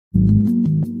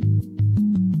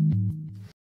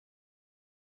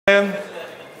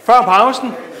Før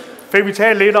pausen fik vi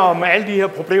talt lidt om alle de her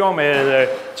problemer med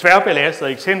tværbelastede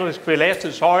og ekscentrisk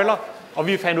belastede søjler, og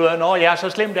vi fandt ud af, at så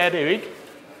slemt er det jo ikke.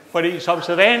 Fordi som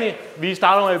sædvanligt, vi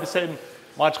starter med at bestemme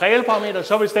materialeparameter,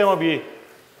 så bestemmer vi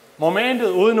momentet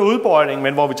uden udbøjning,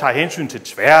 men hvor vi tager hensyn til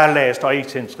tværlast og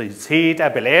ekscentricitet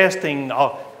af belastningen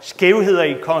og skævheder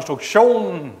i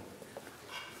konstruktionen.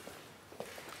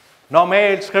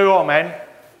 Normalt skriver man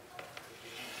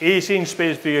i sine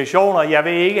specifikationer, jeg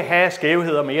vil ikke have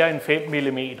skævheder mere end 5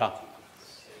 mm.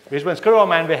 Hvis man skriver, at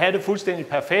man vil have det fuldstændig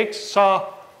perfekt, så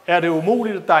er det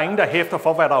umuligt. Der er ingen, der hæfter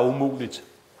for, hvad der er umuligt.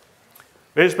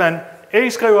 Hvis man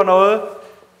ikke skriver noget,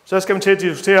 så skal man til at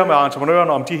diskutere med entreprenøren,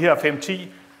 om de her 5-10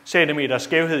 cm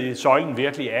skævhed i søjlen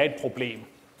virkelig er et problem.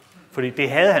 Fordi det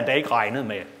havde han da ikke regnet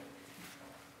med.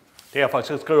 Derfor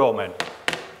så skriver man,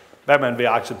 hvad man vil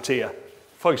acceptere.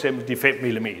 For eksempel de 5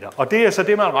 mm. Og det er så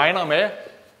det, man regner med.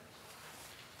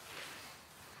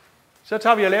 Så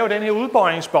tager vi og laver den her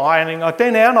udbøjningsberegning, og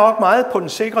den er nok meget på den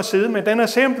sikre side, men den er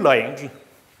simpel og enkel.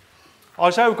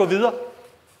 Og så er vi gå videre,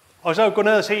 og så er vi gå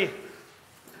ned og se.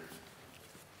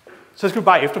 Så skal vi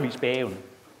bare eftervise bæreevnen.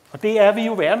 Og det er vi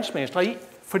jo verdensmestre i,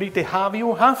 fordi det har vi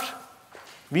jo haft.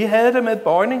 Vi havde det med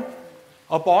bøjning,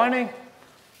 og bøjning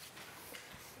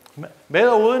med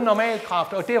og uden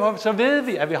normalkraft, og derfor så ved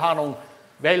vi, at vi har nogle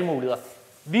valgmuligheder.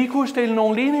 Vi kunne stille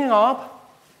nogle ligninger op,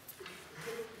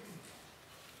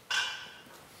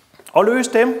 og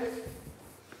løse dem.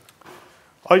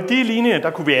 Og i de linjer,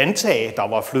 der kunne vi antage, at der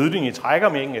var flydning i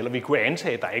trækkermængden, eller vi kunne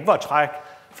antage, at der ikke var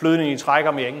flydning i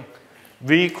trækkermængden.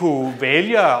 Vi kunne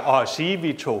vælge at sige, at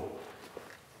vi tog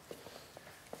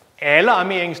alle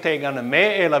armeringsstængerne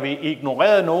med, eller vi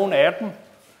ignorerede nogen af dem.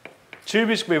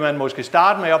 Typisk vil man måske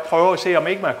starte med at prøve at se, om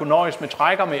ikke man kunne nøjes med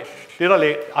trækker med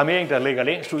det armering, der ligger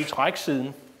længst ud i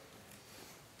træksiden.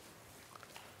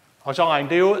 Og så regne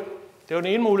det ud. Det var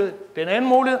den ene mulighed. Den anden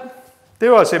mulighed,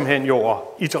 det var simpelthen jo at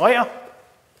iterere.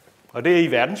 Og det er I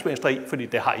verdensmestre i, fordi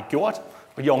det har I gjort.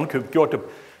 Og I har ovenikøbet gjort det,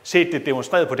 set det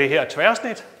demonstreret på det her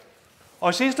tværsnit.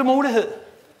 Og sidste mulighed,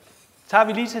 tager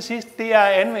vi lige til sidst, det er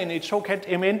at anvende et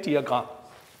såkaldt MN-diagram.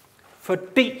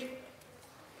 Fordi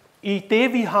i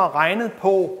det, vi har regnet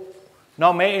på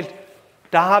normalt,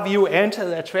 der har vi jo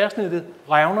antaget, at tværsnittet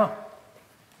revner.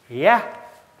 Ja,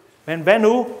 men hvad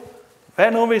nu?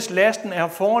 Hvad nu, hvis lasten er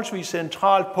forholdsvis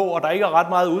centralt på, og der ikke er ret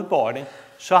meget udbøjning,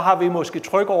 så har vi måske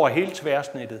tryk over hele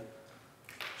tværsnittet.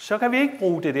 Så kan vi ikke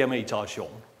bruge det der med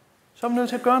iteration. Så er vi nødt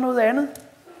til at gøre noget andet.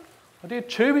 Og det er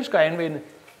typisk at anvende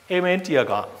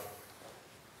MN-diagram.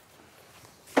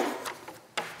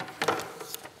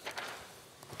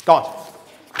 Godt.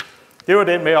 Det var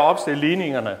den med at opstille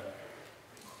ligningerne.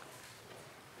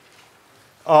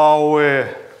 Og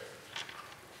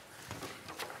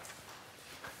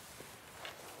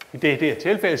i det her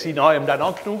tilfælde sige, at der er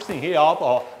nok knusning heroppe,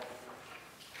 og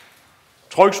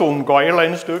trykzonen går et eller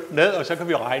andet stykke ned, og så kan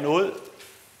vi regne ud,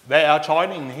 hvad er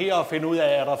tøjningen her, og finde ud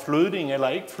af, er der flødning eller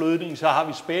ikke flødning. Så har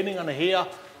vi spændingerne her,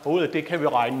 og ud af det kan vi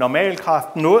regne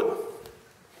normalkraften ud.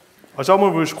 Og så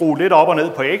må vi skrue lidt op og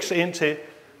ned på x, indtil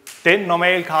den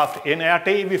normalkraft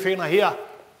NRD, vi finder her,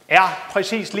 er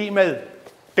præcis lige med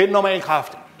den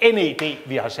normalkraft NED,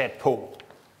 vi har sat på.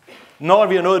 Når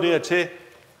vi har nået dertil,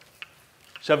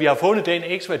 så vi har fundet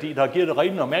den x-værdi, der giver det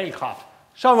rigtige normalkraft,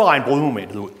 så vil vi regne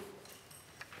brudmomentet ud.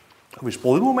 Og hvis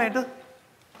brudmomentet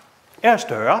er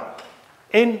større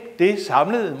end det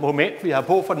samlede moment, vi har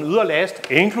på for den ydre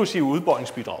last, inklusive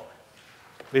udbøjningsbidrag.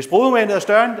 Hvis brudmomentet er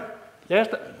større end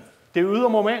det ydre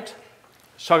moment,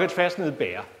 så kan tværsnittet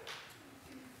bære.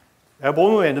 Er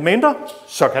brudmomentet mindre,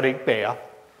 så kan det ikke bære.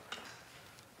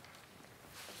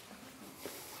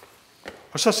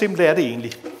 Og så simpelt er det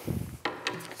egentlig.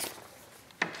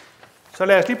 Så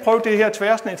lad os lige prøve det her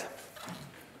tværsnit.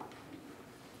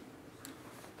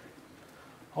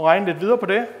 Og regne lidt videre på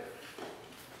det.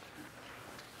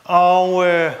 Og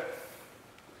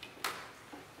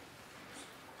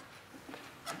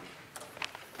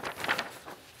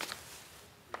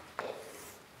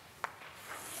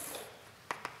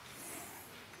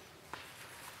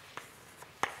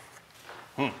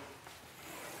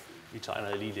vi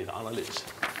tegner lige lidt anderledes.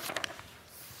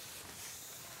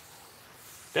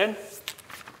 Den.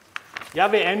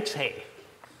 Jeg vil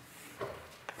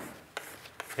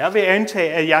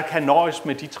antage, at jeg kan nøjes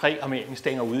med de 3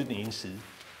 armeringsstænger ude i den ene side.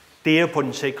 Det er på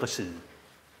den sikre side.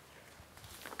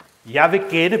 Jeg vil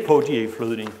gætte på, at de er i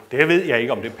flydning. Det ved jeg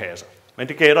ikke, om det passer. Men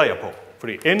det gætter jeg på.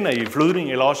 Fordi enten er I i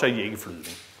flydning, eller også er I ikke i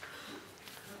flydning.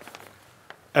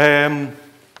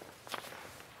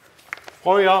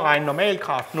 Prøver jeg at regne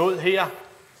normalkraften ud her.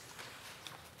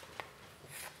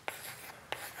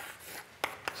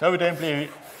 så vil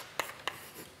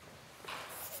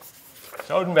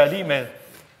den være lige med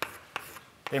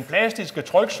den plastiske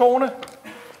trykszone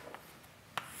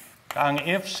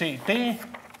gange FCD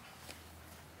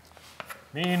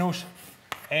minus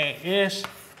AS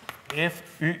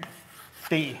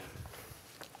FYD.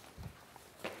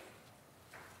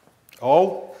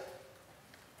 Og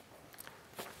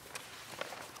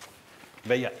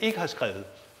hvad jeg ikke har skrevet,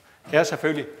 er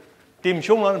selvfølgelig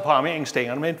dimensionerne på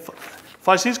armeringsstængerne. Men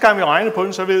fra sidste gang vi regnede på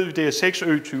den, så ved vi, at det er 6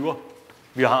 Ø20'er,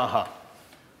 vi har her.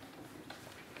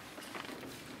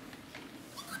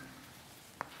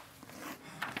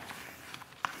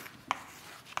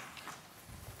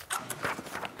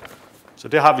 Så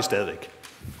det har vi stadigvæk.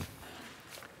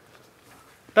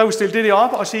 Der vil vi stille det der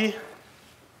op og sige,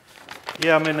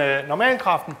 jamen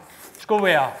normalkraften skulle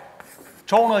være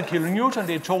 200 kN,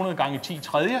 det er 200 gange 10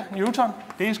 tredje newton.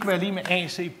 Det skal være lige med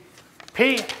ACP,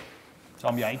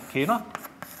 som jeg ikke kender,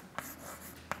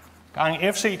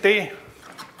 gange FCD,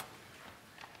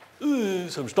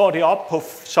 som står deroppe på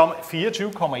som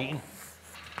 24,1.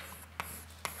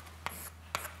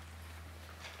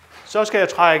 Så skal jeg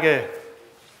trække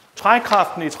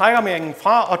trækkraften i trækarmeringen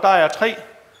fra, og der er 3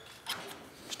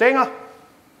 stænger.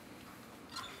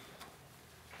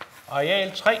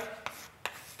 Areal 3,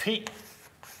 P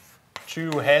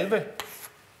 20,5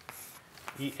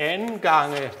 i anden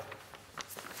gange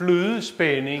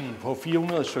flydespændingen på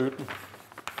 417.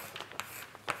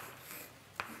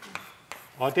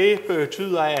 Og det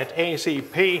betyder, at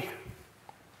ACP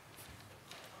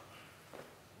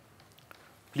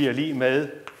bliver lige med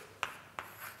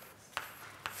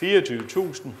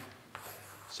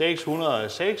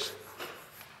 24.606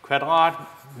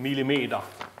 kvadratmillimeter.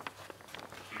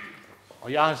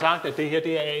 Og jeg har sagt, at det her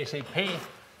det er ACP,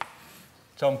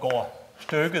 som går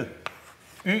stykket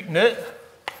Y ned.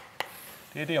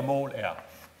 Det der mål er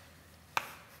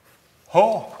H.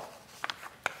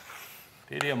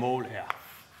 Det der mål er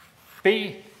B.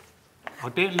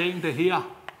 Og den længde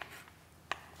her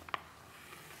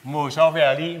må så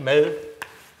være lige med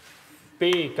B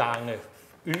gange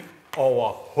Y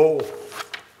over H.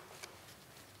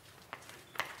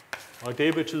 Og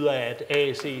det betyder, at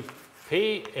ACP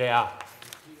er...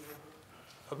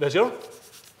 Hvad siger du?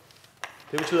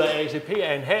 Det betyder, at ACP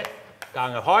er en halv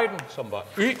gange højden, som var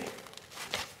Y,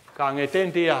 gange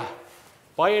den der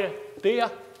bredde der,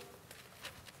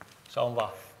 som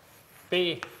var B,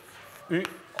 Y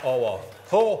over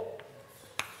H.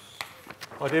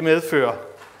 Og det medfører,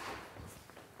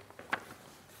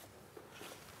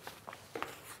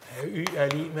 at Y er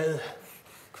lige med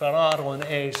kvadratroden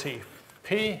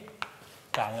ACP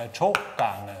gange 2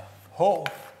 gange H.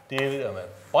 Det er med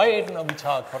bredden, og vi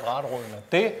tager kvadratroden af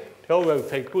det. Det var, hvad vi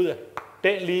fik ud af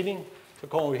den ligning. Så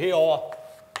kommer vi herover,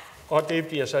 og det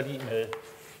bliver så lige med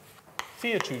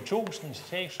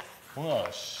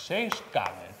 24.606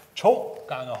 gange 2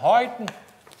 gange højden,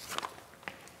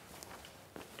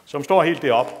 som står helt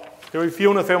deroppe. Det var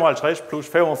 455 plus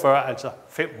 45, altså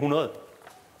 500.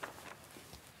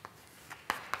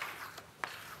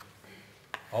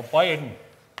 Og bredden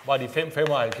var de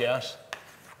 575.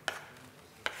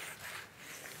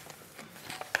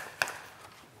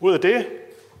 Ud af det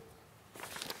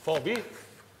får vi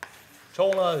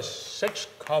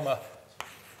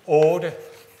 206,8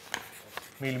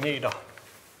 millimeter.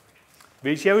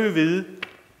 Hvis jeg vil vide,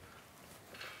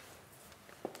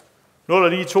 nu er der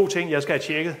lige 2 ting, jeg skal have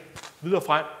tjekket videre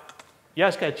frem.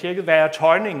 Jeg skal have tjekket, hvad er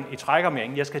tøjningen i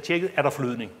trækarmeringen. Jeg skal have tjekket, er der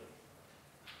flydning.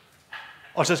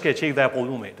 Og så skal jeg tjekke, hvad er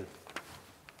brudmomentet.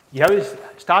 Jeg vil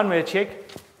starte med at tjekke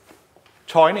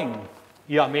tøjningen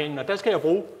i armeringen, og der skal jeg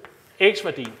bruge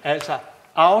x-værdien, altså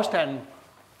afstanden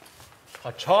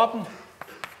fra toppen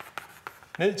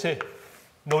ned til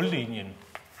nullinjen.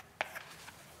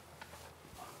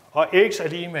 Og x er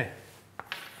lige med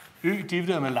y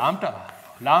divideret med lambda.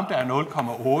 Lambda er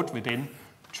 0,8 ved den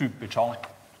type beton.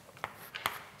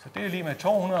 Så det er lige med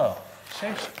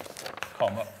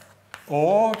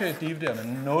 206,8 divideret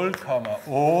med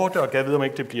 0,8, og jeg ved om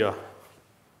ikke det bliver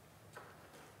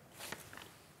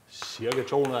cirka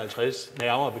 250,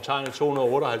 nærmere betegnet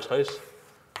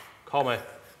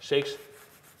 258,6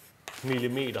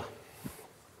 millimeter.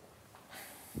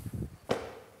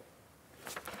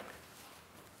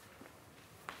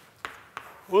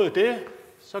 Ud af det,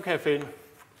 så kan jeg finde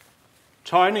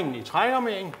tøjningen i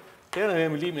trækarmeringen. Den er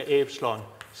nemlig lige med epsilon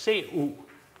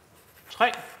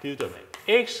CU3 divideret med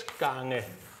x gange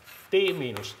d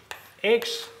minus x.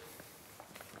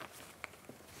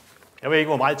 Jeg ved ikke,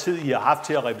 hvor meget tid I har haft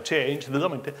til at repetere indtil videre,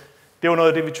 men det var noget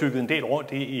af det, vi tykkede en del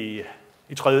rundt i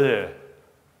tredje,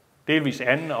 delvis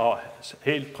anden og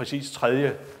helt præcis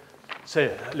tredje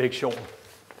lektion.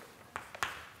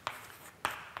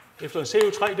 Epsilon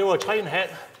CO3, det var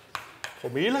 3,5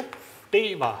 promille. D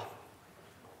var,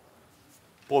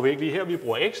 bruger vi ikke lige her, vi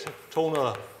bruger X,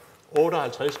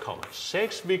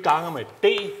 258,6. Vi ganger med D,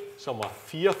 som var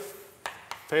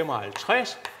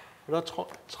 4,55. Og der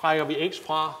trækker vi X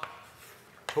fra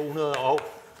 258,6.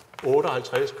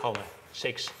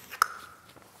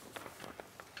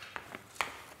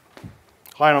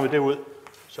 Regner vi det ud,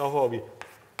 så får vi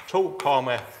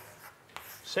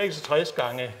 2,66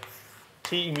 gange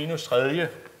 10 i minus tredje.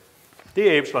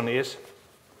 Det er epsilon S.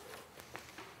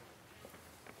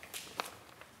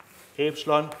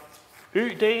 Epsilon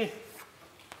YD.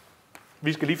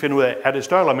 Vi skal lige finde ud af, er det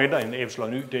større eller mindre end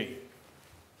epsilon YD?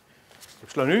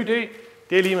 Epsilon YD,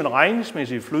 det er lige med en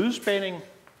regningsmæssig flydespænding.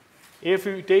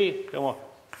 FYD, det var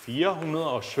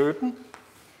 417.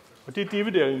 Og det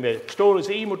dividerer vi med stålets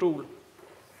E-modul.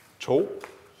 2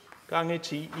 gange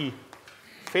 10 i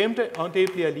femte, og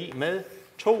det bliver lige med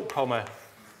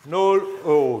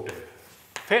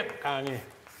 2,085 gange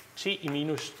 10 i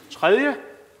minus tredje.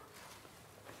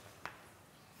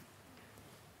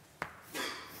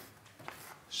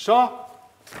 Så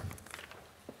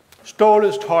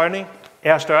stålets tøjning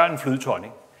er større end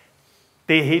flydetøjning.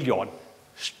 Det er helt i orden.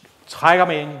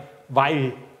 Trækkermængden var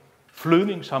i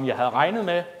flydning, som jeg havde regnet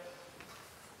med.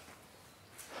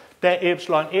 Da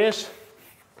epsilon S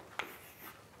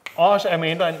også er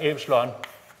mindre end epsilon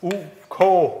UK,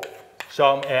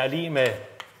 som er lige med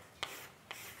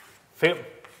 5%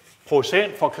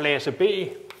 for klasse B.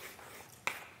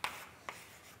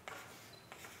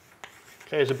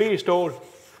 Klasse B stål,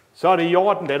 så er det i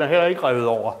orden, den er heller ikke revet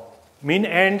over. Min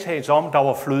antagelse om, der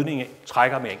var flydning i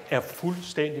trækkermængden, er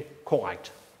fuldstændig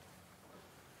korrekt.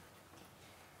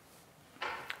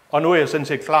 Og nu er jeg sådan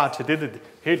set klar til det, det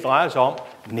helt drejer sig om,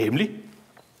 nemlig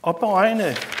at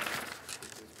beregne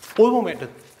brudmomentet.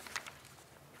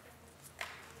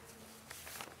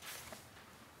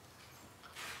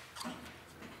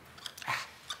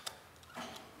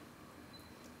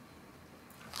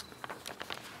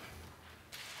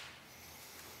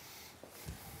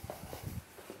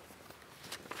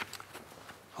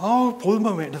 Og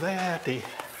brudmomentet, hvad er det?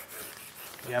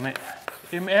 Jamen,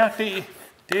 MRD,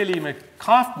 det er lige med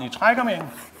kraften i trækkermængden.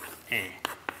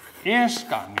 S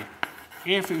gange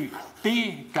FY, D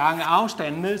gange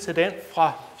afstanden ned til den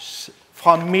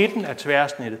fra midten af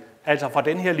tværsnittet. Altså fra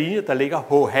den her linje, der ligger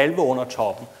H halve under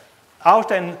toppen.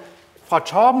 Afstanden fra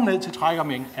toppen ned til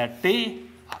trækkermængden er D.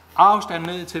 Afstanden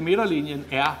ned til midterlinjen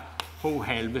er H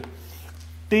halve.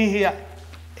 Det her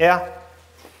er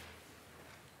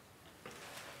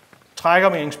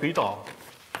trækkermængdens bidrag.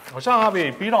 Og så har vi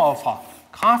et bidrag fra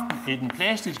kraften i den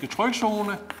plastiske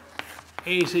trykszone,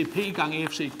 ACP gange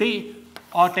FCD,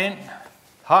 og den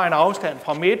har en afstand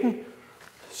fra midten,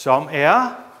 som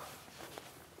er,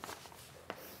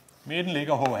 midten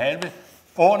ligger H halve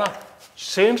under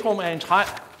centrum af en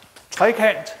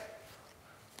trekant.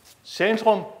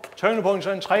 Centrum, tyngdepunkt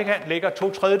sådan en trekant, ligger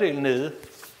 2/3 nede.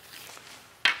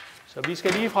 Så vi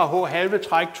skal lige fra H halve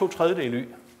trække 2/3 y.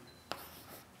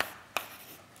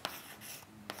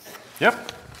 Yep.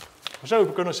 Og så vil vi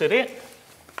begynde at sætte ind.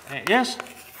 AS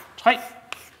 3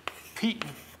 pi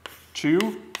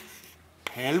 20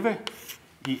 halve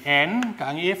i anden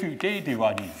gange FYD, det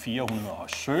var de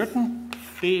 417.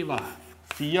 Det var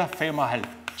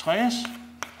 455.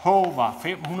 H var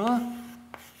 500.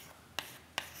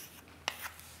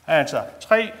 Altså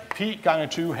 3 pi gange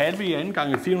 20 halve i anden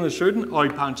gange 417, og i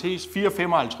parentes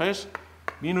 455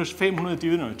 minus 500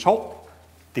 divideret med 2.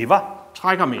 Det var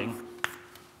trækkermængden.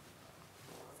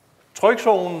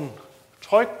 Trykzonen,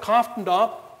 trykkraften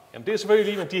derop, jamen det er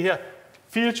selvfølgelig lige med de her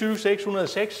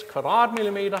 24.606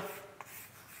 kvadratmillimeter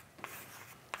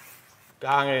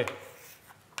gange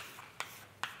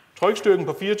trykstyrken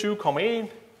på 24,1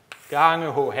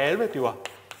 gange H halve, det var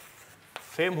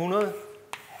 500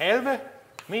 halve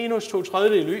minus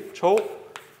 2/3 y,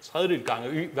 2/3 gange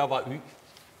y. Hvad var y?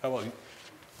 Hvad var y?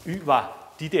 Y var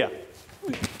de der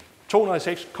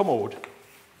 206,8.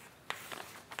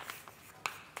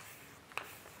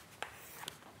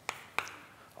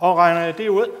 Og regner jeg det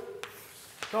ud,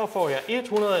 så får jeg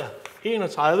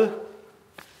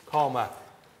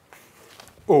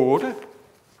 131,8.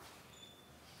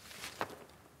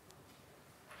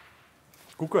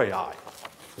 Gud gør jeg.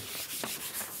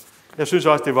 Jeg synes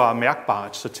også, det var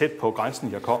mærkbart så tæt på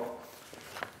grænsen, jeg kom.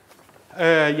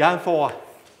 Jeg får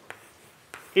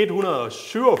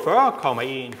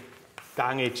 147,1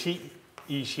 gange 10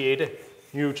 i 6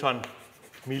 newton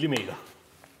millimeter.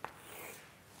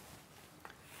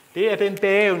 Det er den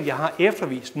bagevne, jeg har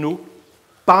eftervist nu,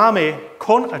 bare med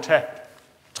kun at tage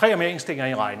 3 armeringsstænger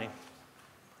i regning.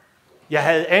 Jeg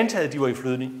havde antaget, at de var i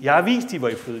flydning. Jeg har vist, at de var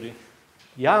i flydning.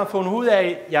 Jeg har fundet ud af,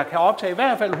 at jeg kan optage i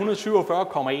hvert fald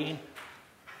 147,1.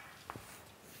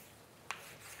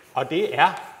 Og det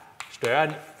er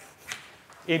større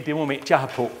end det moment, jeg har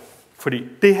på. Fordi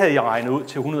det havde jeg regnet ud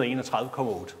til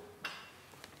 131,8.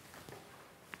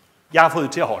 Jeg har fået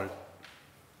det til at holde.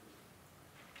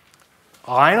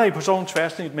 Regner I på sådan en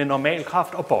tværsnit med normal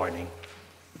kraft og bøjning,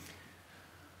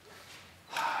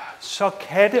 så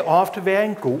kan det ofte være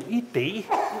en god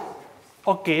idé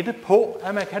at gætte på,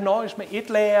 at man kan nøjes med et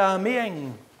lag af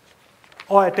armeringen,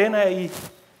 og at den er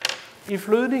i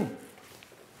flydning.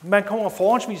 Man kommer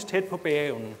forholdsvis tæt på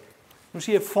bæreevnen. Nu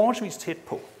siger jeg forholdsvis tæt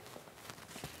på.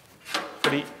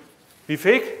 Fordi vi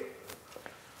fik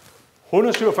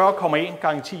 147,1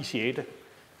 gange 10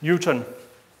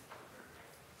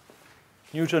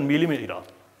 Newton millimeter.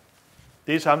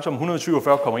 Det er samme som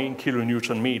 147,1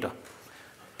 kilonewton meter.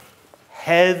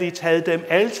 Havde vi taget dem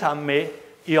alle sammen med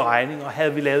i regning, og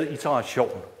havde vi lavet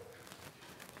iteration,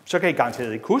 så kan I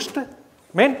garanteret ikke huske det,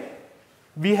 men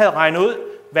vi havde regnet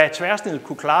ud, hvad tværsnittet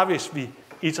kunne klare, hvis vi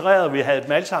itererede, og vi havde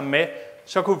dem alle sammen med,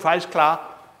 så kunne vi faktisk klare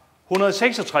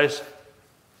 166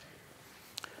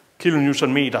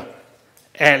 kilonewton meter,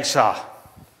 altså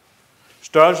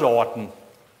størrelseorden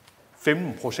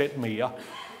 15% mere.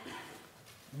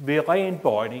 Ved ren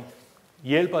bøjning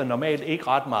hjælper det normalt ikke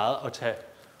ret meget at tage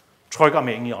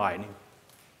trykarmeringen i regning.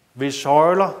 Ved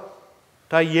søjler,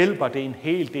 der hjælper det en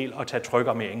hel del at tage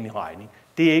trykarmeringen i regning.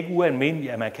 Det er ikke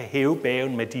ualmindeligt, at man kan hæve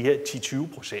bæven med de her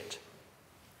 10-20%.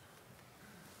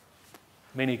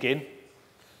 Men igen,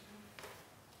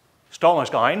 står man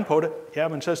skal regne på det,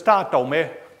 jamen så start dog med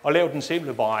at lave den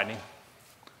simple beregning,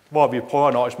 hvor vi prøver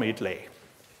at nøjes med et lag.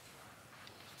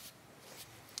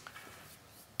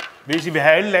 Hvis I vil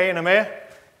have alle lagene med,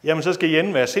 jamen så skal I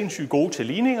enten være sindssygt gode til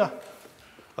ligninger,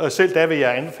 og selv der vil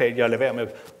jeg anbefale jer at lade være med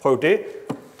at prøve det.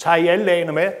 Tager I alle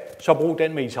lagene med, så brug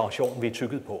den med iteration, vi er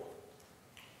tykket på.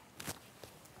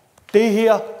 Det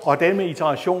her og den med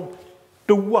iteration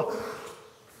duer,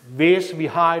 hvis vi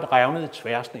har et revnet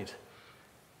tværsnit.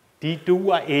 De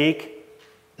duer ikke,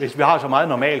 hvis vi har så meget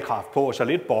normalkraft på og så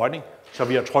lidt bøjning, så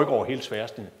vi har tryk over hele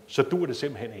tværsnittet. Så duer det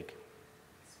simpelthen ikke.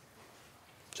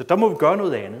 Så der må vi gøre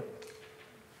noget andet.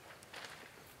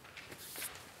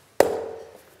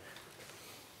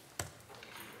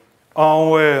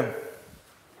 Og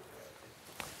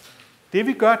det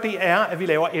vi gør, det er, at vi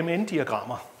laver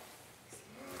MN-diagrammer.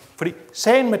 Fordi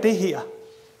sagen med det her,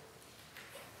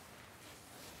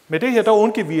 der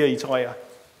undgår vi at iterere.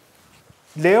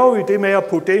 Laver vi det med at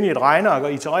putte den i et regneark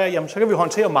og iterere, jamen så kan vi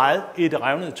håndtere meget i et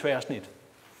revnet tværsnit.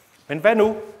 Men hvad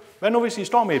nu? Hvad nu hvis I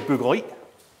står med et byggeri?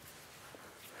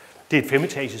 Det er et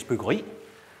 5-etages byggeri.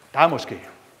 Der er måske,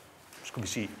 skal vi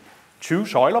sige, 20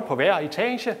 søjler på hver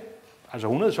etage, altså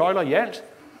 100 søjler i alt,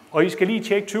 og I skal lige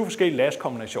tjekke 20 forskellige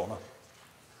lastkombinationer.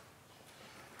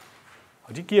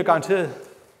 Og de giver garanteret,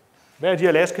 hver af de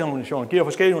her lastkombinationer giver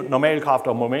forskellige normalkræfter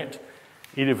og moment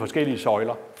i de forskellige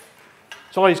søjler.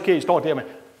 Så risikerer I står der med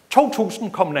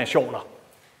 2.000 kombinationer.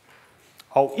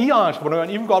 Og I entreprenøren,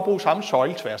 I vil godt bruge samme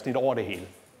søjletværsnit over det hele.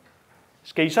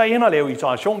 Skal I så ind og lave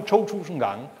iteration 2.000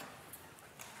 gange?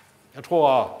 Jeg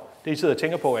tror, det I sidder og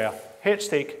tænker på er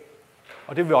helst ikke,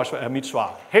 og det vil også være mit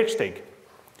svar. Helst ikke.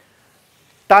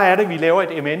 Der er det, vi laver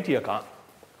et MN-diagram.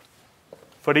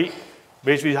 Fordi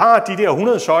hvis vi har de der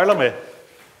 100 søjler med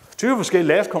 20 forskellige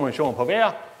lastkombinationer på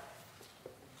hver,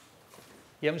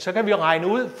 jamen så kan vi regne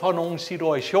ud for nogle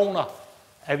situationer,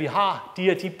 at vi har de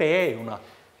her de bæreevner.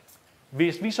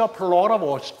 Hvis vi så plotter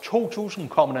vores 2.000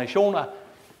 kombinationer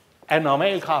af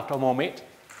normalkraft og moment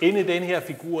inde i den her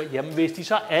figur, jamen hvis de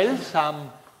så alle sammen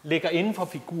ligger inden for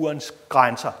figurens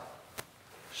grænser,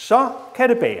 så kan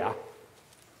det bære.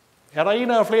 Er der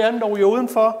en eller flere andre, der ryger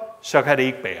udenfor, så kan det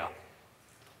ikke bære.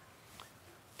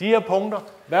 De her punkter,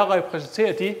 hvad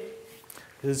repræsenterer de?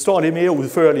 Det står lidt mere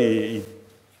udførligt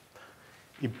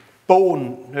i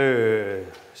bogen,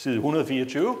 side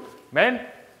 124, men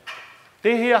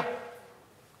det her,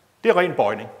 det er ren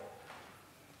bøjning.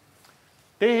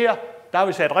 Det her, der har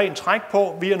vi sat rent træk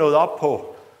på. Vi er nået op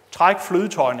på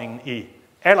trækflydetøjningen i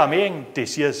alarmeringen. Det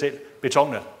siger selv.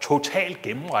 Betonen er totalt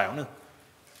gennemrevnet.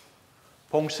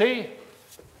 Punkt C.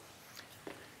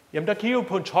 Jamen der kigger vi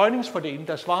på en tøjningsfordeling,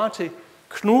 der svarer til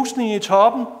knusning i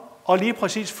toppen og lige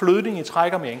præcis flydning i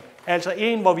trækarmeringen. Altså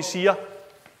en, hvor vi siger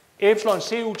epsilon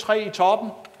CO3 i toppen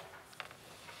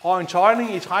og en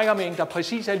tøjning i trækarmeringen, der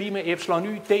præcis er lige med epsilon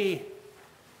YD.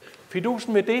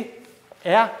 Fidusen med det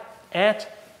er, at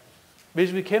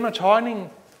hvis vi kender tøjningen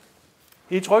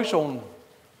i trykzonen,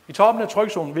 i toppen af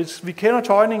trykzonen, hvis vi kender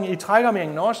tøjningen i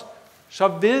trækarmeringen også, så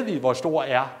ved vi, hvor stor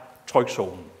er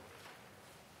trykzonen.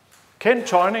 Kendt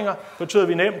tøjninger betyder, at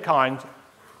vi nemt kan regne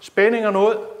spændingerne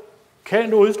ud.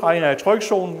 Kendt udstrækning af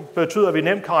trykzonen betyder, at vi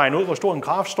nemt kan regne ud, hvor stor en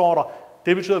kraft står der.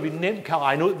 Det betyder, at vi nemt kan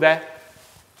regne ud, hvad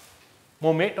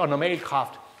moment og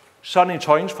normalkraft sådan en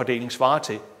tøjningsfordeling svarer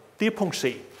til. Det er punkt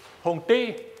C. Punkt D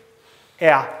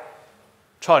er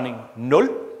tøjning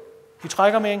 0 i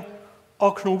trækarmeringen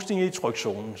og knusning i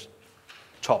trykzonens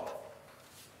top.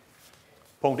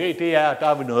 Punkt E, det er, der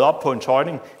er vi nået op på en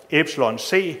tøjning epsilon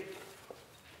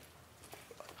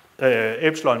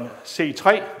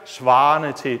C3,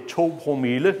 svarende til 2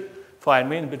 promille fra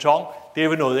almindelig beton. Det er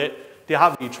vi nået af. Det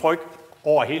har vi i tryk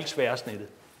over hele tværsnittet.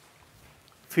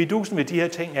 Fidusen ved de her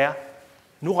ting er,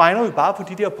 nu regner vi bare på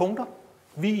de der punkter.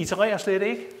 Vi itererer slet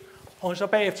ikke. Og så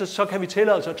bagefter så kan vi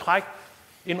tillade os at trække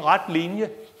en ret linje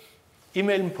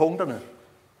imellem punkterne.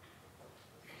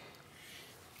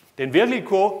 Den virkelige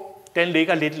kurve, den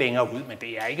ligger lidt længere ud, men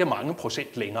det er ikke mange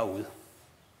procent længere ude.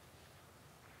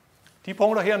 De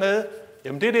punkter hernede,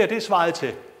 jamen det svarede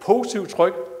til positivt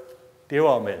tryk. Det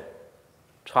var med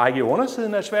træk i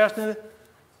undersiden af tværsnittet.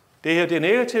 Det her, det er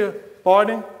negativ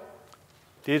bøjning.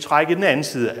 Det er træk i den anden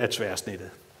side af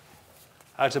tværsnittet.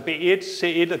 Altså B1,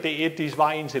 C1 og D1, de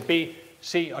svarer ind til B,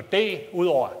 C og D.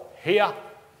 Udover her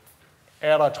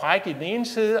er der træk i den ene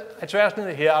side af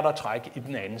tværsnittet, her er der træk i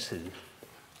den anden side.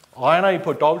 Regner I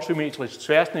på et dobbeltsymmetrisk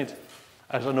tværsnit,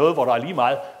 altså noget, hvor der er lige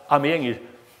meget armering i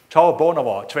top og bund, og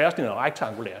hvor tværsnittet er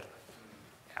rektangulært,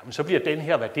 jamen så bliver den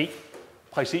her værdi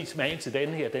præcis med til den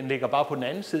her. Den ligger bare på den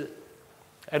anden side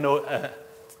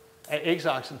af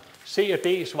x-aksen. C og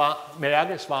D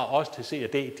svarer også til C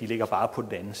og D, de ligger bare på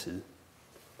den anden side.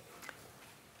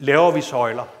 Laver vi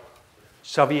søjler,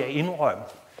 så vil jeg indrømme,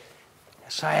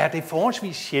 så er det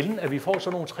forholdsvis sjældent, at vi får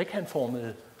sådan nogle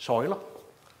trekantformede søjler.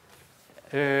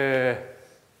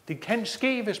 Det kan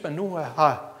ske, hvis man nu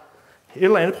har et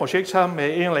eller andet projekt sammen med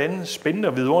en eller anden spændende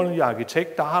og vidunderlig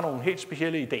arkitekt, der har nogle helt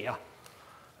specielle idéer.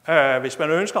 Hvis man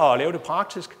ønsker at lave det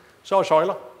praktisk, så er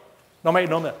søjler normalt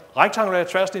noget med rektangulært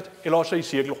tværsnit, eller også i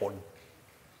cirkelrunden.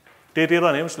 Det er det, der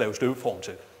er nemmest at lave støbeform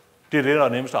til. Det er det, der er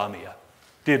nemmest at armere.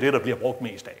 Det er det, der bliver brugt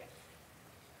mest af.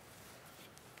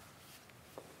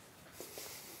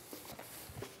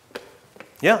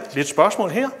 Ja, lidt spørgsmål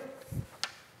her.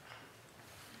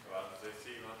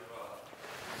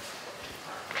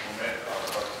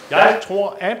 Jeg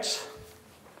tror, at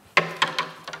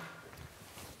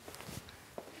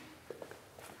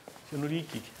jeg nu lige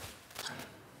kigge.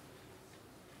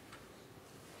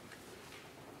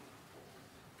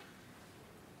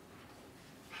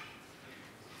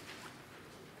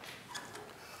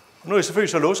 Nu er jeg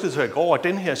selvfølgelig så lusket, så jeg går over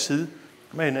den her side,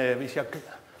 men hvis jeg...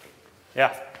 Ja.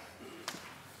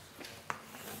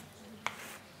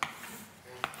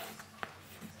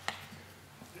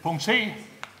 Punkt C.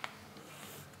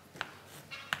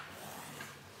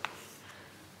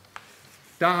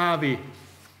 Der har vi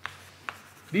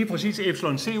lige præcis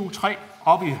epsilon CU3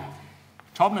 oppe i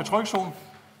toppen af trykzonen.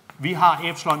 Vi har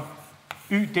epsilon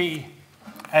YD,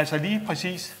 altså lige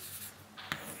præcis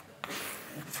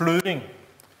flydning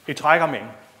i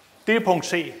trækarmeringen. Det er punkt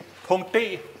C. Punkt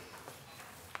D,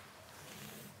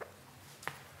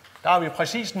 der har vi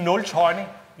præcis 0 tøjning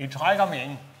i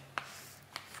trækarmeringen.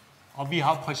 Og vi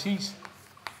har præcis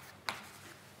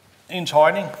en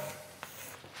tøjning,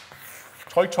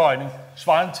 tryktøjning,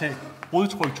 svarende til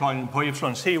rodtryktøjningen på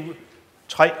epsilon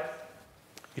CU3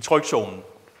 i trykzonen.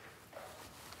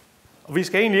 Og vi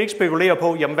skal egentlig ikke spekulere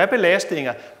på, jamen hvad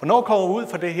belastninger, hvornår kommer vi ud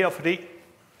for det her, fordi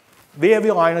ved at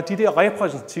vi regner de der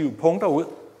repræsentative punkter ud,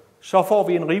 så får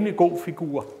vi en rimelig god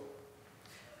figur.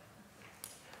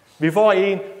 Vi får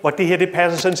en, hvor det her, det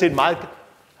passer sådan set meget,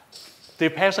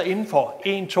 det passer inden for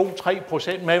 1, 2,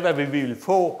 3% med, hvad vi ville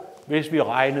få, hvis vi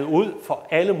regnede ud for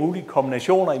alle mulige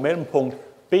kombinationer imellem punkt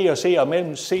B og C og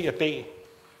mellem C og D.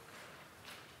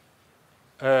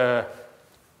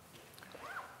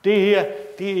 Det her,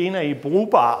 det er en af de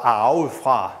brugbare arve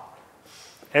fra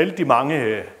alle de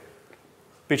mange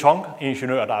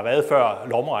betoningeniører, der har været før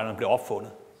lommeregneren blev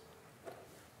opfundet.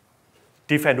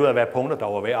 De fandt ud af, hvad punkter, der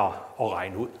var værd at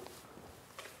regne ud.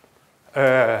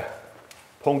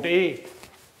 Punkt E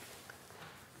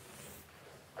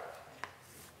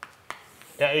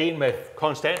er en med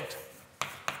konstant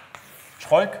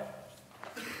tryk,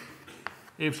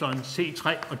 epsilon C3,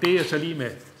 og det er så lige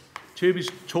med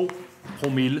typisk 2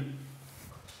 promille.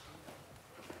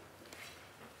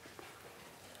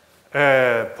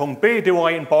 Punkt B, det var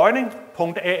ren bøjning.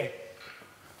 Punkt A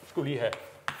skulle lige have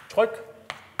tryk,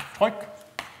 tryk,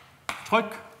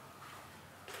 tryk.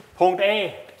 Punkt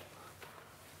A,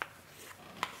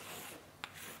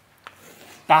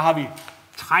 der har vi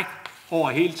træk over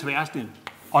hele tværsnit,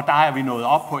 og der er vi nået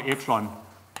op på epsilon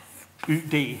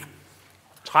YD.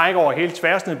 Træk over hele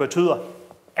tværsnit betyder,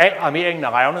 al armeringen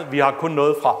er revnet, vi har kun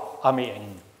noget fra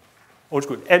armeringen.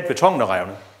 Undskyld, alt betonen er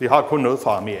revnet, vi har kun noget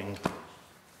fra armeringen.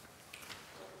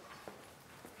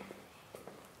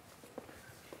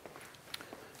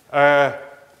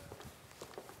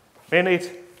 Men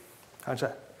altså,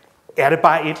 er det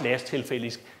bare et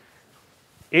lasttilfælde?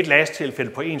 Et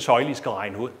lasttilfælde på en søjle, I skal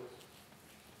regne ud.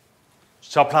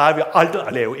 Så plejer vi aldrig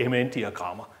at lave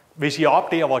MN-diagrammer. Hvis I er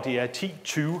op der, hvor det er 10,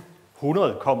 20,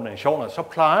 100 kombinationer, så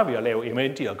plejer vi at lave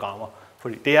MN-diagrammer,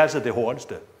 fordi det er altså det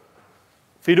hurtigste.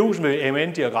 Fidusen ved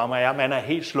MN-diagrammer er, at man er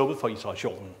helt sluppet for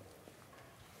iterationen.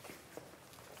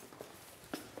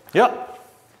 Ja,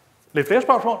 lidt flere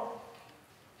spørgsmål.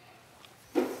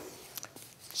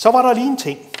 Så var der lige en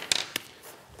ting.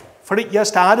 Fordi jeg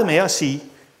startede med at sige,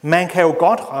 man kan jo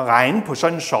godt regne på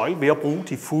sådan en søjle ved at bruge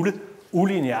de fulde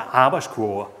ulineære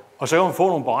arbejdskurver. Og så kan man få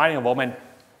nogle beregninger, hvor man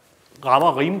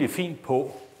rammer rimelig fint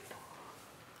på.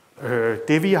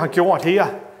 Det vi har gjort her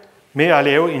med at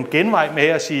lave en genvej med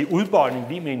at sige udbøjning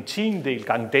lige med en tiendedel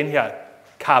gange den her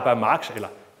kappa max, eller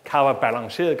kappa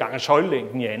balanceret gange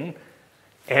søjlelængden i anden,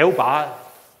 er jo bare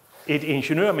et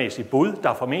ingeniørmæssigt bud,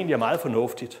 der formentlig er meget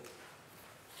fornuftigt.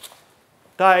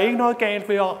 Der er ikke noget galt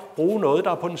ved at bruge noget,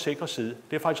 der er på den sikre side.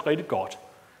 Det er faktisk rigtig godt.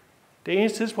 Det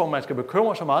eneste tidspunkt, man skal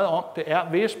bekymre sig meget om, det er,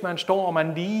 hvis man står, og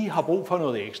man lige har brug for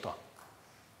noget ekstra.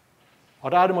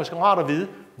 Og der er det måske rart at vide,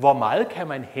 hvor meget kan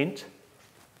man hente.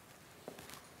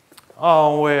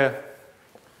 Og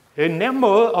en nem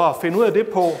måde at finde ud af det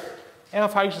på, er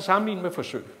faktisk at sammenligne med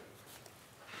forsøg.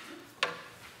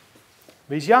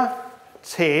 Hvis jeg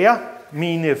tager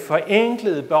mine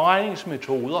forenklede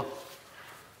beregningsmetoder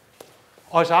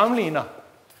og sammenligner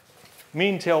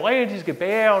mine teoretiske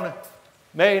bæreevne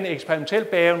med en eksperimentel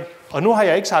bæreevne, og nu har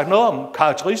jeg ikke sagt noget om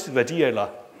karakteristisk værdi eller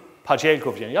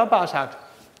partialkoefficient. Jeg har bare sagt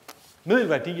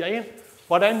middelværdier ind.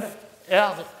 Hvordan er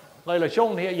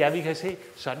relationen her? Ja, vi kan se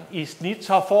sådan i snit,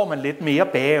 så får man lidt mere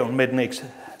bæreevne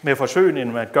med forsøgen,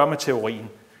 end man gør med teorien.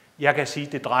 Jeg kan sige,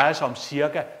 at det drejer sig om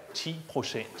cirka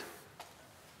 10%.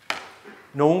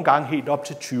 Nogle gange helt op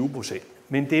til 20%.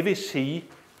 Men det vil sige,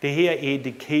 det her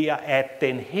indikerer, at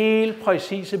den helt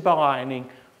præcise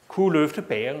beregning kunne løfte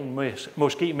bæreevnen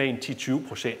måske med en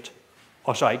 10-20%,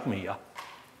 og så ikke mere.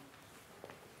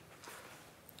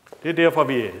 Det er derfor,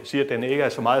 vi siger, at den ikke er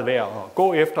så meget værd at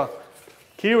gå efter.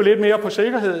 Kigge lidt mere på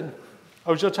sikkerheden,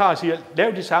 og vi så tager og siger,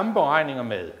 lav de samme beregninger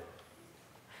med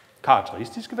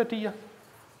karakteristiske værdier,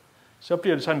 så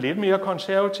bliver det sådan lidt mere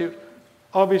konservativt.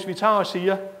 Og hvis vi tager og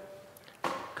siger,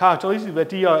 karakteristiske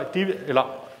værdier,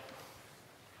 eller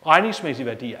regningsmæssige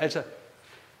værdier, altså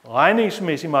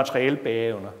regningsmæssige materiale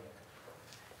bæreevner,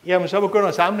 jamen så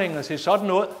begynder sammenhængen at se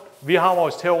sådan ud. Vi har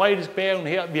vores teoretiske bæreevne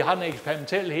her, vi har den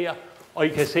eksperimentelle her, og I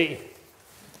kan se,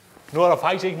 nu er der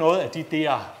faktisk ikke noget af de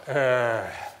der,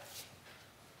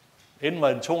 enten var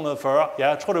det 240, ja,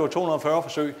 jeg tror det var 240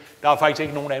 forsøg, der er faktisk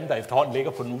ikke nogen af dem, der efterhånden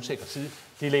ligger på den usikre side.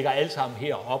 De ligger alle sammen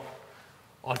heroppe,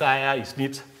 og der er i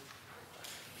snit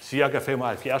cirka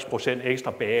 75%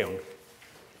 ekstra bæreevne.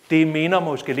 Det minder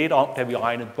måske lidt om, da vi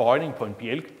regnede bøjning på en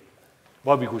bjælk,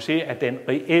 hvor vi kunne se, at den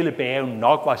reelle bæreevne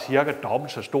nok var cirka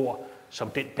dobbelt så stor, som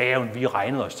den bæreevne, vi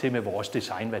regnede os til med vores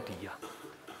designværdier.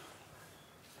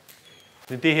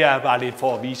 Men det her er bare lidt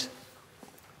for at vise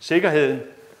sikkerheden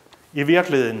i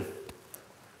virkeligheden.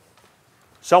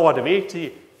 Så var det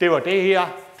vigtige, det var det her,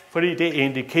 fordi det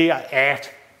indikerer,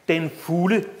 at den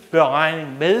fulde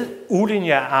beregning med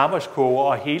ulineære arbejdskurver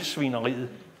og hele svineriet,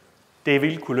 det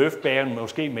ville kunne løfte bæreevnen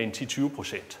måske med en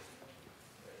 10-20%.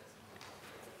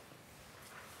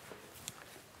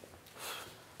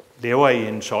 Laver I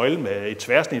en søjle med et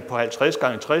tværsnit på 50 x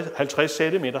 50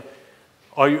 cm,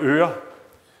 og I øger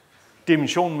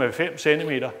dimensionen med 5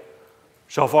 cm,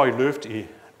 så får I et løft i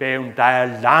bæreevnen, der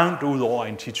er langt ud over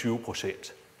en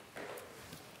 10-20%.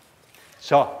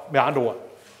 Så med andre ord,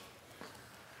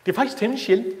 det er faktisk temmelig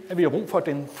sjældent, at vi har brug for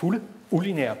den fulde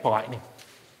ulineære beregning.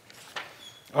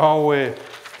 Og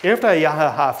efter at jeg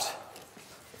har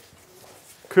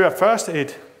kørt først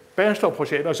et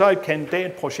bachelorprojekt og så et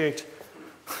kandidatprojekt,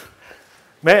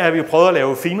 med at vi prøvede at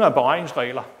lave finere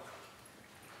beregningsregler.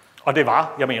 Og det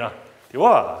var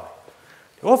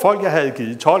folk, jeg havde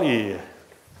givet 12 i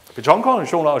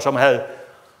betonkonventioner, og som havde,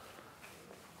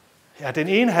 ja, den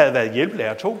ene havde været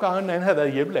hjælpelærer 2 gange, den anden havde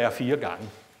været hjælpelærer 4 gange.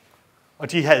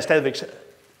 Og de havde stadigvæk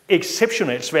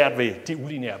exceptionelt svært ved de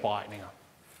ulineære beregninger.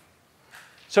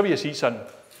 Så vil jeg sige sådan,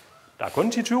 der er kun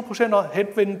 10-20% at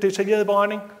hente ved den detaljerede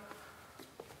beregning,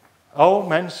 og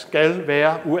man skal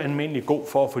være ualmindelig god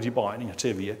for at få de beregninger til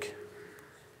at virke.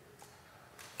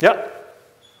 Ja,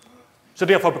 så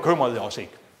derfor bekymrede jeg også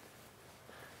ikke.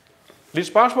 Lidt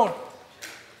spørgsmål?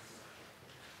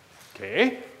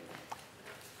 Okay.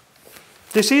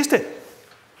 Det sidste.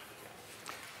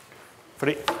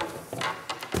 Fordi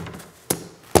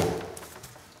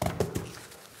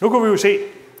nu kunne vi jo se,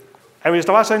 at hvis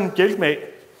der var sådan en hjælp med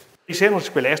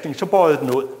excentrisk belastning, så bøjede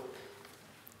den ud.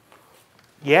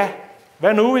 Ja,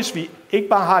 hvad nu hvis vi ikke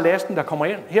bare har lasten, der kommer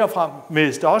ind herfra,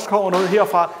 hvis der også kommer noget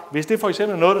herfra, hvis det for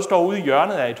eksempel er noget, der står ude i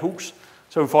hjørnet af et hus,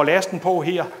 så vi får lasten på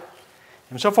her,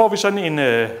 jamen så får vi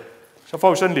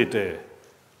sådan lidt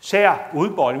sær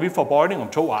udbøjning. Vi får bøjning om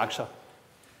 2 akser.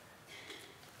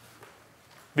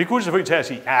 Vi kunne selvfølgelig tage og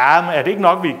sige, ja, men er det ikke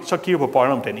nok, vi så kigger på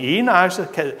bøjning om den ene akse,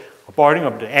 og bøjning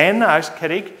om den anden akse, kan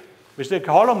det ikke? Hvis det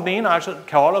kan holde om den ene akse,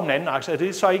 kan holde om den anden akse, er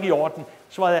det så ikke i orden?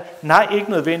 Så var jeg, nej,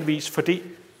 ikke nødvendigvis, fordi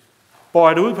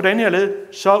bøjer det ud på den her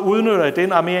led, så udnytter jeg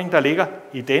den armering, der ligger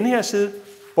i den her side.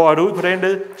 Bøjer det ud på den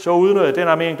led, så udnytter jeg den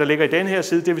armering, der ligger i den her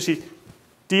side. Det vil sige,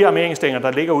 de armeringsstænger,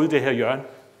 der ligger ude i det her hjørne,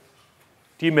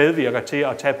 de medvirker til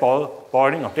at tage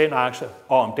bøjning om den akse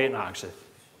og om den akse.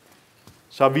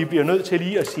 Så vi bliver nødt til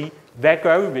lige at sige, hvad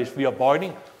gør vi, hvis vi har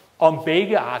bøjning om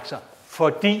begge akser,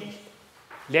 fordi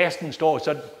lasten står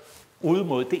sådan ude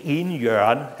mod det ene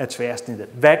hjørne af tværsnittet.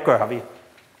 Hvad gør vi?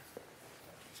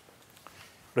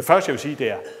 Det første, jeg vil sige,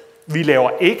 det er, vi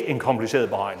laver ikke en kompliceret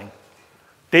beregning.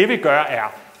 Det vi gør er,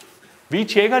 vi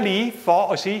tjekker lige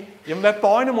for at sige, jamen hvad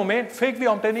bøjende moment fik vi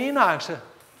om den ene akse?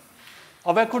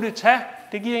 Og hvad kunne det tage?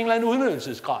 Det giver en eller anden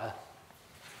udnyttelsesgrad.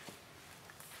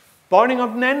 Bøjning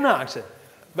om den anden akse.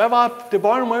 Hvad var det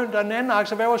bøjende moment af den anden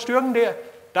akse? Hvad var styrken der?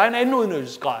 Der er en anden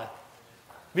udnyttelsesgrad.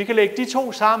 Vi kan lægge de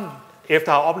to sammen,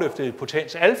 efter at have opløftet et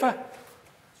potens alfa.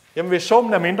 Jamen hvis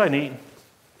summen er mindre end 1,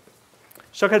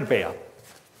 så kan det bære.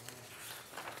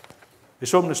 Hvis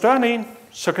summen er større end 1,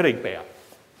 så kan det ikke bære.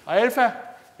 Og alfa,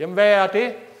 jamen hvad er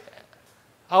det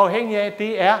afhængig af?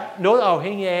 Det er noget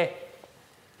afhængig af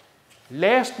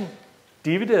lasten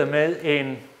divideret med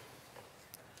en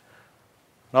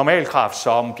normalkraft,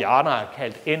 som Bjarne har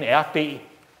kaldt NRD.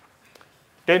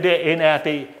 Den der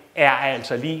NRD er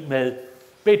altså lige med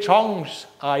betonens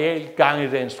areal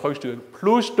gange dens trykstyrke,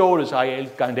 plus stålets areal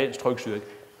gange dens trykstyrke.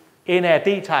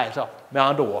 NRD tager altså med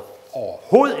andre ord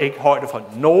overhovedet ikke højde for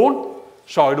nogen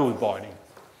søjleudbøjning.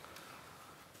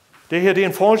 Det her det er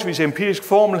en forholdsvis empirisk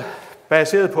formel,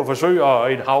 baseret på forsøg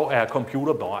og et hav af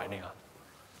computerberegninger.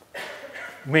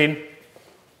 Men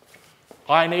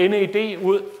regne NED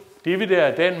ud,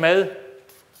 dividerer den med,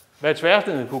 hvad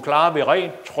tværsnittet kunne klare ved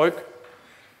rent tryk.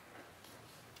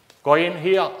 Går ind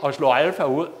her og slår alfa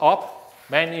ud op.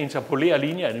 Man interpolerer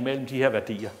linjerne mellem de her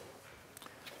værdier.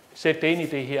 Sæt det ind i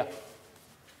det her.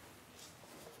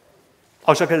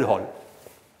 Og så kan det holde.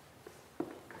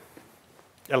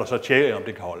 Eller så tjekker jeg, om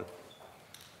det kan holde.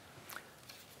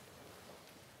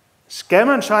 Skal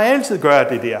man så altid gøre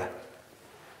det der,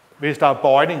 hvis der er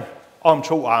bøjning om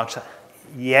 2 akser?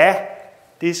 Ja,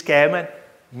 det skal man,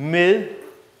 med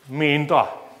mindre.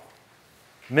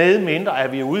 Med mindre er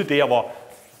vi ude der, hvor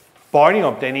bøjning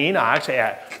om den ene akse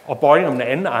er, og bøjning om den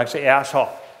anden akse er så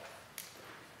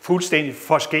fuldstændig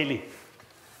forskellig.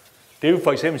 Det vil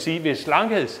for eksempel sige, hvis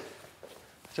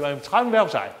så man trækker hver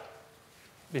for sig.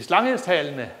 Hvis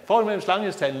slanghedstalene, forholdet mellem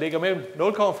slanghedstalene ligger mellem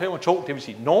 0,5 og 2, det vil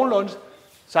sige nogenlunde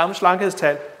samme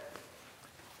slanghedstal,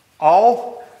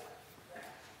 og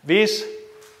hvis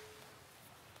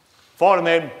forholdet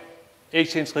mellem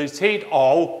excentricitet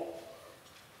og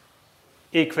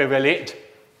ekvivalent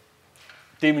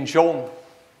dimension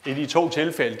i de to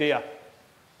tilfælde der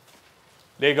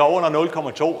ligger under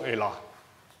 0,2, eller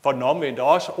for den omvendte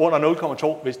også under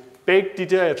 0,2. Hvis begge de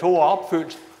der to er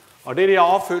opfyldt, og det der er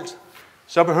opfyldt,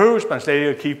 så behøves man slet ikke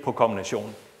at kigge på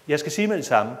kombinationen. Jeg skal sige med det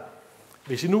samme.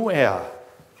 Hvis I nu er,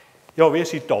 jeg var ved at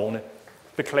sige dogne,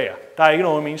 beklager, der er ikke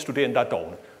nogen af mine studerende, der er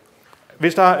dogne.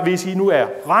 Hvis I nu er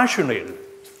rationelle,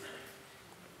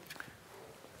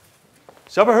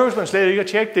 så behøves man slet ikke at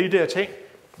tjekke de der ting.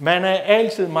 Man er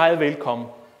altid meget velkommen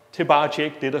til bare at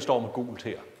tjekke det, der står med gult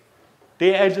her.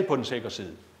 Det er altid på den sikre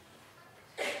side.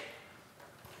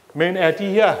 Men er de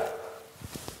her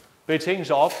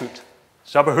betingelser opfyldt,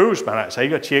 så behøves man altså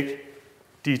ikke at tjekke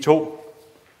de to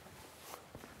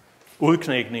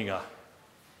udknækninger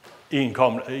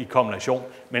i kombination.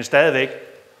 Men stadigvæk,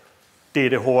 det er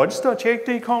det hurtigste at tjekke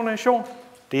det i kombination.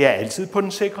 Det er altid på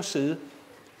den sikre side.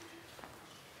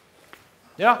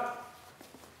 Ja,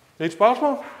 et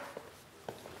spørgsmål?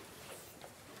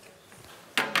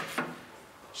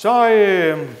 Så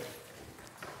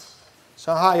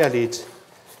har jeg lidt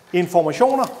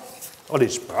informationer og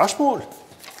lidt spørgsmål.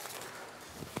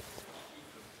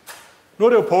 Nu er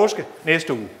det jo påske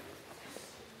næste uge.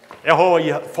 Jeg håber,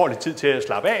 I får lidt tid til at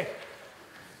slappe af.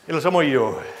 Ellers så må I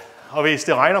jo, og hvis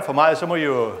det regner for meget, så må I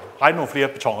jo regne nogle flere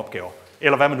betonopgaver.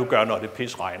 Eller hvad man nu gør, når det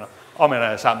pisregner, og man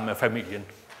er sammen med familien.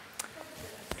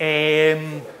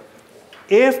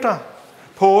 Efter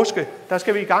påske, der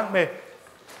skal vi i gang med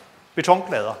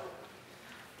betonplader.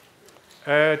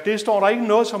 Det står der ikke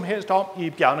noget som helst om i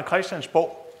Bjarne Christians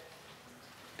bog.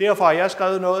 Derfor har jeg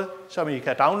skrevet noget, som I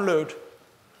kan downloade.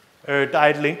 Der er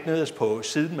et link nederst på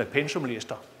siden med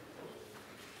pensumlister.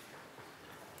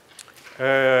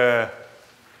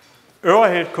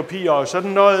 Overhead-kopier og sådan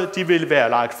noget, de vil være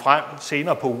lagt frem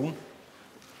senere på ugen.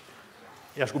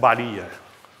 Jeg skulle bare lige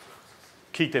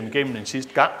kigge dem igennem en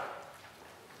sidste gang.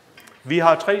 Vi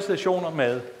har 3 stationer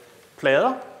med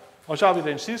plader, og så har vi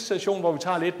den sidste station, hvor vi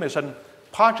tager lidt med sådan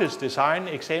praktisk design,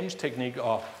 eksamensteknik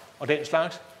og den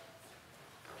slags.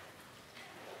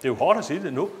 Det er jo hårdt at sige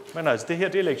det nu, men altså det her,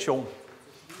 det er lektion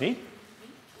 9.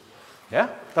 Ja,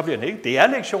 der bliver den ikke. Det er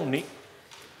lektion 9.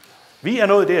 Vi er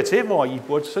nået dertil, hvor I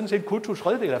burde sådan set kunne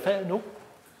 2/3 af faget nu.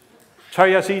 Tør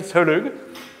jeg sige tillykke?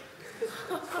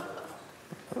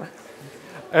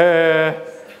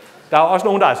 Der er også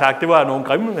nogen, der har sagt, at det var nogle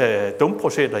grimme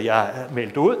dumprocenter, jeg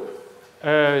meldte ud.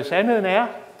 Sandheden er,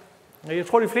 jeg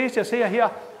tror, de fleste, jeg ser her,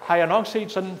 har jeg nok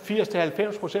set sådan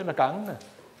 80-90% af gangene.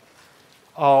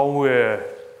 Og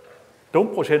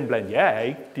dumprocenten blandt jer er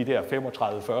ikke de der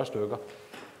 35-40 stykker.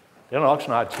 Det er nok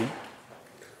snart 10.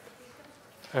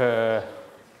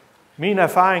 Min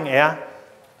erfaring er,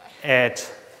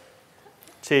 at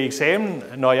til eksamen,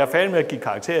 når jeg er færdig med at give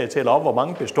karakterer, jeg tæller op, hvor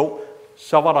mange bestod,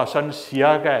 så var der sådan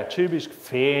cirka typisk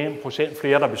 5%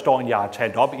 flere, der består, end jeg har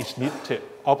talt op i snit til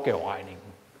opgaveregningen.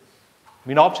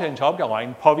 Min optagning til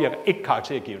opgaveregningen påvirker ikke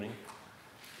karaktergivningen,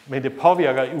 men det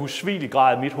påvirker i usvigelig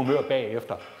grad mit humør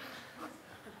bagefter.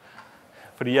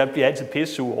 Fordi jeg bliver altid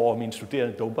pissesur over, at mine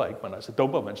studerende dumper, ikke? Men altså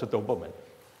dumper man, så dumper man.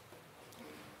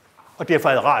 Og derfor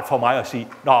er det rart for mig at sige,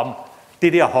 nå,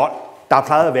 det der hold, der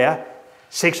plejede at være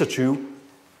 26,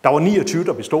 der var 29,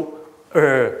 der bestod.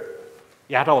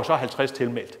 Ja, der var så 50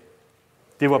 tilmeldt.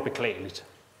 Det var beklageligt.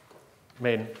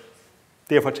 Men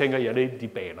derfor tænker jeg lidt i de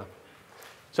baner.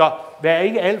 Så vær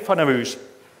ikke alt for nervøs.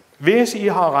 Hvis I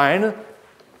har regnet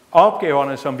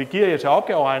opgaverne, som vi giver jer til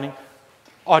opgaveregning,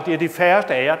 og det er de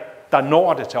færreste af jer, der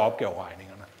når det til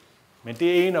opgaveregningerne. Men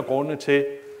det er en af grundene til,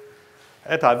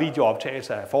 at der er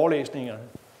videooptagelser af forelæsningerne.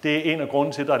 Det er en af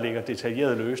grundene til, at der ligger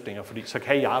detaljerede løsninger, fordi så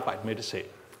kan I arbejde med det selv.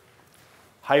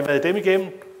 Har I været dem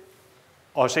igennem?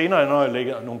 Og senere, når jeg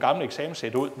lægger nogle gamle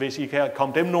eksamenssæt ud, hvis I kan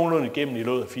komme dem nogenlunde igennem i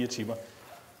løbet af 4 timer,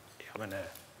 jamen,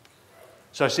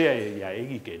 så ser jeg jer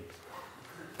ikke igen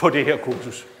på det her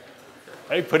kursus.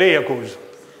 Ikke på det her kursus.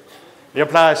 Jeg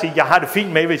plejer at sige, at jeg har det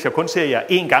fint med, hvis jeg kun ser jer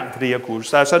 1 gang på det her kursus.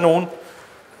 Der er så nogen,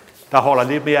 der holder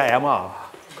lidt mere af mig og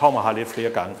kommer her lidt flere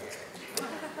gange.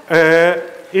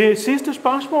 Et sidste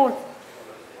spørgsmål.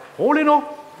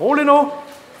 Rolig nu.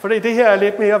 Fordi det her er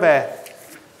lidt mere, hvad...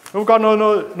 Nu er vi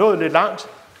godt nået lidt langt.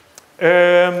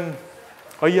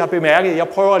 Og I har bemærket, at jeg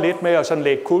prøver lidt med at sådan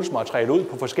lægge kursmateriale ud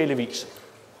på forskellige vis.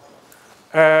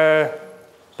 Der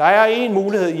er en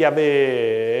mulighed, jeg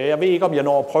ved ikke, om jeg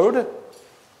når at prøve det,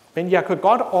 men jeg kan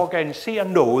godt organisere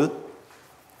noget,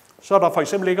 så der for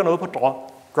eksempel ligger noget på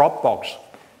Dropbox.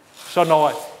 Så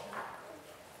når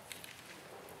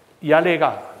jeg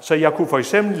lægger, så jeg kunne for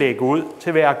eksempel lægge ud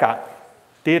til hver gang,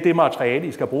 det er det materiale,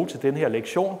 I skal bruge til den her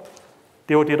lektion,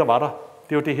 det var det, der var der.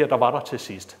 Det var det her, der var der til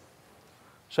sidst.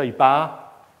 Så I bare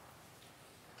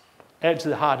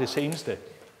altid har det seneste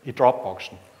i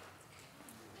Dropboxen.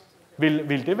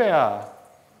 Vil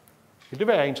det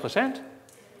være interessant?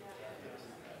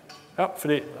 Ja, for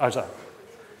det, altså.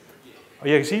 Og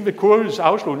jeg kan sige, ved kursets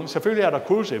afslutning, selvfølgelig er der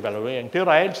kursevaluering. Det er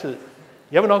der altid.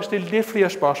 Jeg vil nok stille lidt flere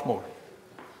spørgsmål.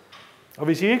 Og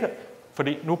hvis I ikke,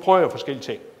 fordi nu prøver jeg forskellige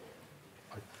ting.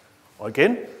 Og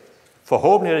igen,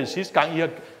 forhåbentlig er det sidste gang, I har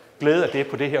glæde af det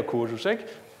på det her kursus, ikke?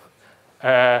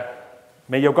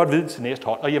 Men jeg vil godt vide det til næste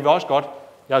hold. Og jeg vil også godt,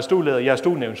 jeg er studieleder, jeg er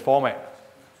studienævnsformand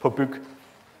på byg.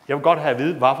 Jeg vil godt have at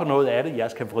vide, hvad for noget af det,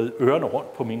 jeg skal vride ørerne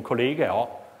rundt på mine kollegaer om,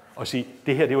 og sige,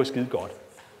 det her, det var skide godt.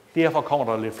 Derfor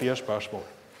kommer der lidt flere spørgsmål.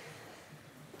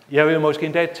 Jeg vil måske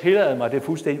endda tillade mig, det er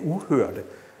fuldstændig uhørte,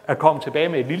 at komme tilbage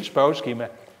med et lille spørgeskema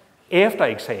efter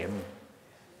eksamen.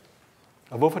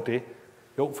 Og hvorfor det?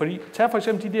 Jo, fordi tag for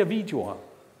eksempel de der videoer.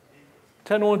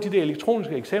 Tag nogle af de der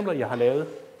elektroniske eksempler, jeg har lavet.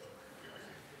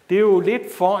 Det er jo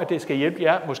lidt for, at det skal hjælpe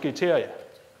jer måske til at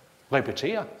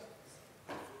repetere.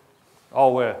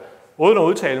 Og uden at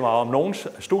udtale mig om nogens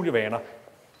studievaner,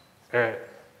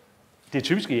 det er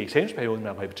typisk i eksamensperioden,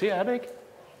 man repeterer, er det ikke?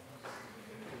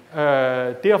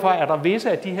 Derfor er der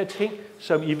visse af de her ting,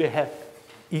 som I vil have.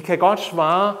 I kan godt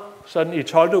svare sådan i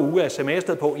 12. uge af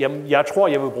semesteret på, jamen jeg tror,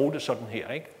 jeg vil bruge det sådan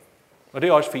her, ikke? Og det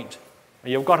er også fint.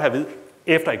 Men jeg vil godt have at vide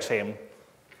efter eksamen.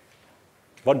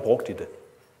 Hvordan brugte de det?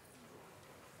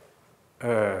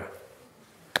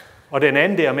 Og den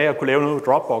anden der med at kunne lave noget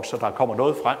Dropbox, så der kommer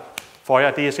noget frem for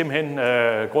jer, det er simpelthen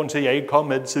grund til, at jeg ikke kom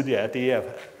med det tidligere. Det er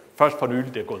først for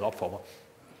nylig, det er gået op for mig.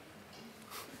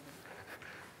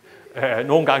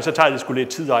 Nogle gange så tager det sgu lidt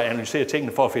tid at analysere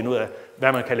tingene for at finde ud af,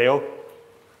 hvad man kan lave,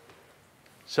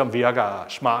 som virker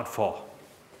smart for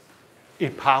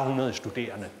et par hundrede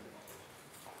studerende.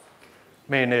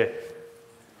 Men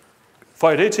for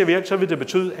at det til at virke, så vil det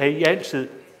betyde, at I altid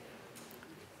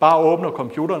bare åbner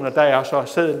computeren, og der er så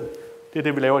sedlen. Det er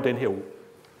det, vi laver i den her uge.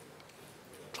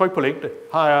 Tryk på linkene.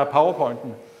 Har jeg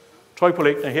PowerPointen. Tryk på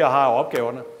linkene. Her har jeg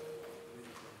opgaverne.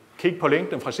 Kig på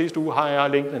linkene fra sidste uge. Har jeg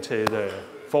linkene til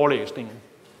forelæsningen.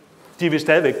 De vil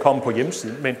stadigvæk komme på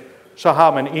hjemmesiden, men så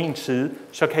har man en side.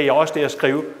 Så kan jeg også der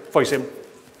skrive, for eksempel,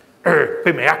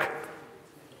 bemærk,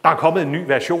 der er kommet en ny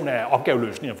version af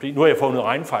opgaveløsninger, fordi nu har jeg fundet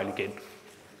regnfejl igen.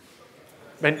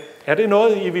 Men er det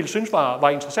noget, I ville synes var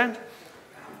interessant?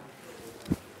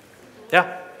 Ja.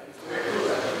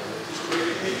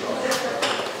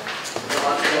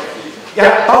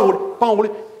 Ja, bare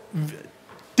roligt.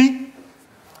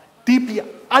 De bliver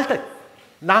aldrig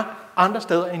andre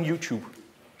steder end YouTube.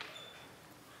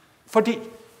 Fordi,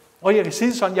 og jeg kan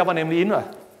sige sådan, jeg var nemlig inde og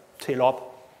tælle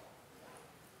op.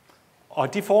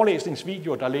 Og de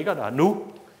forelæsningsvideoer, der ligger der nu,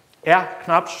 er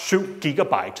knap 7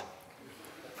 gigabyte.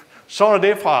 Så er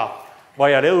det fra, hvor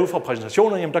jeg lavede ud fra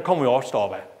præsentationer, jamen der kommer vi også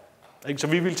op af. Så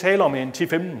vi vil tale om en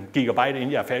 10-15 gigabyte,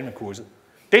 inden jeg er færdig med kurset.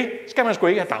 Det skal man sgu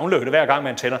ikke have downloadet, hver gang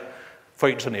man tænder for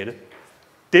internettet.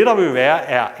 Det, der vil være,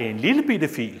 er en lille bitte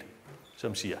fil,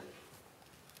 som siger,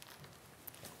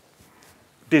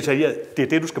 det er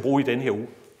det, du skal bruge i denne her uge.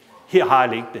 Her har jeg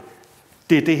linkene.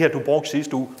 Det er det her, du brugte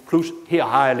sidste uge, plus her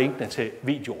har jeg linkene til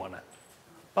videoerne.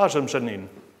 Bare som sådan en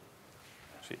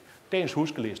dagens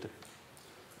huskeliste.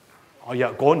 Og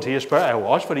grunden til, at jeg spørger, er jo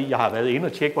også, fordi jeg har været inde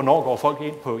og tjekke, hvornår går folk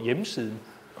ind på hjemmesiden.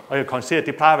 Og jeg konstaterer, at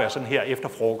det plejer at være sådan her efter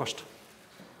frokost.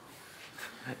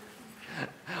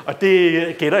 Og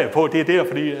det gætter jeg på, det er der,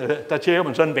 fordi der tjekker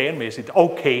man sådan vanemæssigt.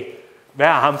 Okay, hvad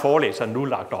har ham forelæseren nu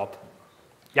lagt op?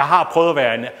 Jeg har prøvet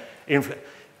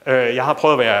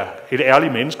at være et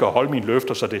ærligt menneske og holde mine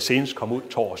løfter, så det senest kom ud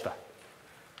torsdag.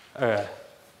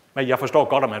 Men jeg forstår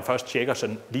godt, at man først tjekker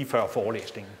sådan lige før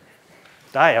forelæsningen.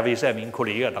 Der er visse af mine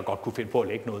kolleger, der godt kunne finde på at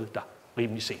lægge noget der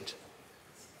rimelig sent.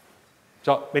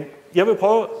 Så, men jeg vil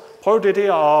prøve det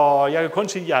der, og jeg kan kun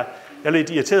sige, at jeg er lidt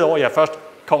irriteret over, at jeg først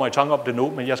kommer i tanke om det nu,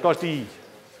 men jeg skal også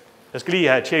lige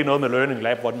have tjekket noget med Learning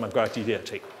Lab, hvordan man gør de der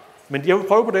ting. Men jeg vil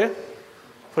prøve på det,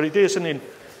 fordi det er sådan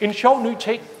en sjov ny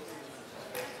ting.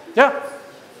 Ja,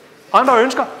 andre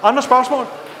ønsker, andre spørgsmål?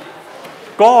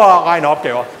 Gå og regne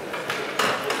opgaver.